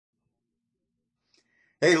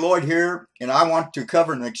Hey, Lloyd here, and I want to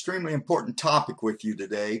cover an extremely important topic with you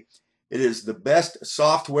today. It is the best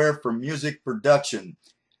software for music production.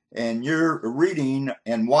 And you're reading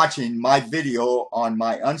and watching my video on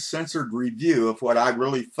my uncensored review of what I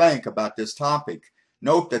really think about this topic.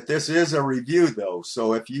 Note that this is a review though,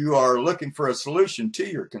 so if you are looking for a solution to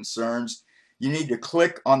your concerns, you need to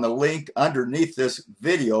click on the link underneath this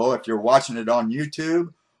video if you're watching it on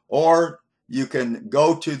YouTube, or you can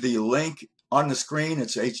go to the link on the screen.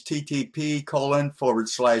 It's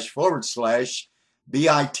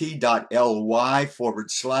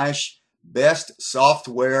http://bit.ly/best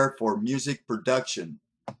software for music production.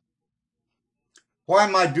 Why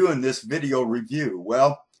am I doing this video review?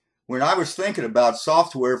 Well, when I was thinking about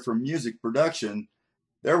software for music production,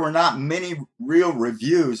 there were not many real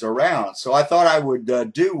reviews around, so I thought I would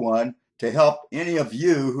do one to help any of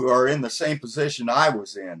you who are in the same position I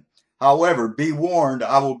was in. However, be warned,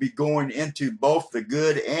 I will be going into both the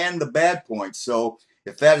good and the bad points. So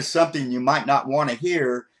if that is something you might not want to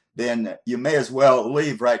hear, then you may as well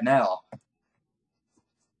leave right now.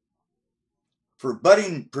 For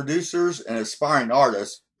budding producers and aspiring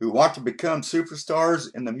artists who want to become superstars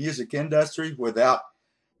in the music industry without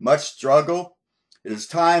much struggle, it is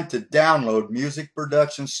time to download music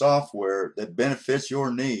production software that benefits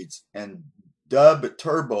your needs, and Dub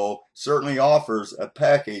Turbo certainly offers a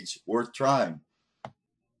package worth trying.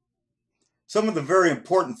 Some of the very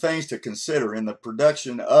important things to consider in the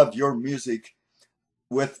production of your music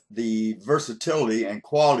with the versatility and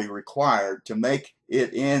quality required to make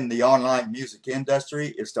it in the online music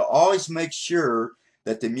industry is to always make sure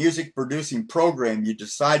that the music producing program you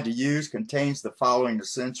decide to use contains the following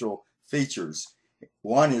essential features.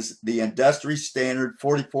 One is the industry standard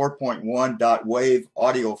 44.1.wave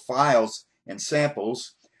audio files and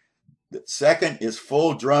samples. The second is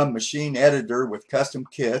full drum machine editor with custom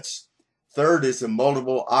kits. Third is a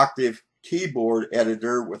moldable octave keyboard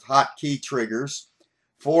editor with hotkey triggers.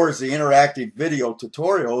 4 is the interactive video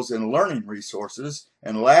tutorials and learning resources.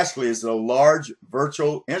 And lastly is a large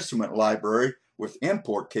virtual instrument library with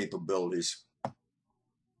import capabilities.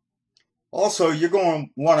 Also, you're going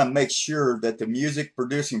to want to make sure that the music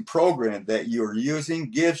producing program that you're using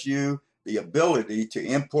gives you the ability to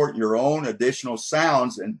import your own additional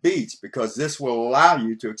sounds and beats, because this will allow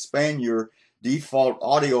you to expand your default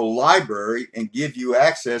audio library and give you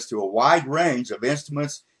access to a wide range of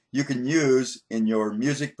instruments you can use in your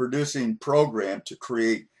music producing program to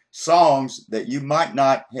create songs that you might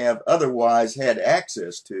not have otherwise had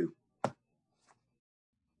access to.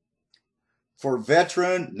 For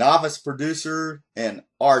veteran, novice producer, and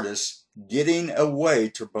artists, getting a way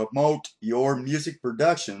to promote your music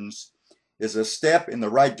productions is a step in the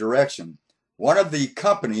right direction. One of the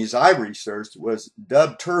companies I researched was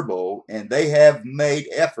Dub Turbo, and they have made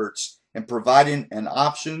efforts in providing an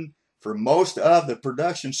option for most of the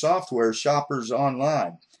production software shoppers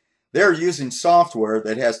online. They're using software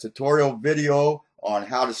that has tutorial video on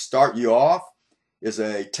how to start you off, is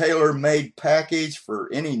a tailor-made package for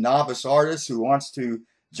any novice artist who wants to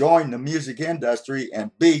join the music industry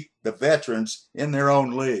and beat the veterans in their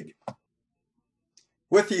own league.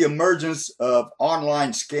 With the emergence of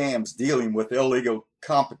online scams dealing with illegal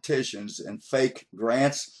competitions and fake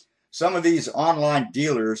grants, some of these online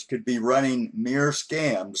dealers could be running mere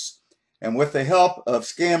scams. And with the help of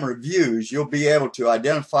scam reviews, you'll be able to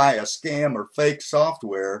identify a scam or fake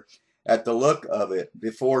software at the look of it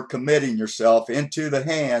before committing yourself into the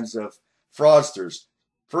hands of fraudsters.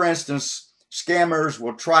 For instance, scammers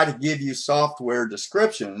will try to give you software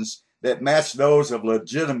descriptions that match those of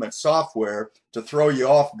legitimate software to throw you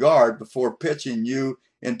off guard before pitching you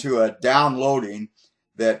into a downloading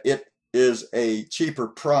that it is a cheaper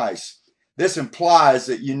price. This implies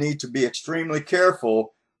that you need to be extremely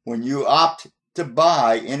careful when you opt to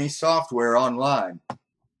buy any software online.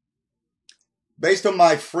 Based on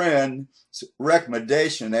my friend's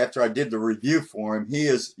recommendation after I did the review for him, he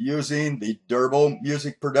is using the Turbo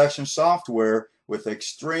music production software with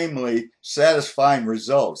extremely satisfying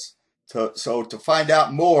results. So to find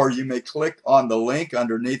out more, you may click on the link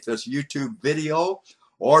underneath this YouTube video,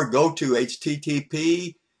 or go to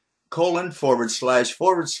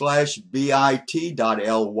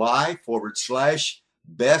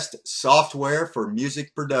http://bit.ly/best software for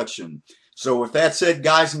music production. So with that said,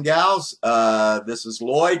 guys and gals, this is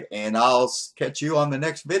Lloyd, and I'll catch you on the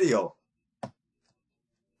next video.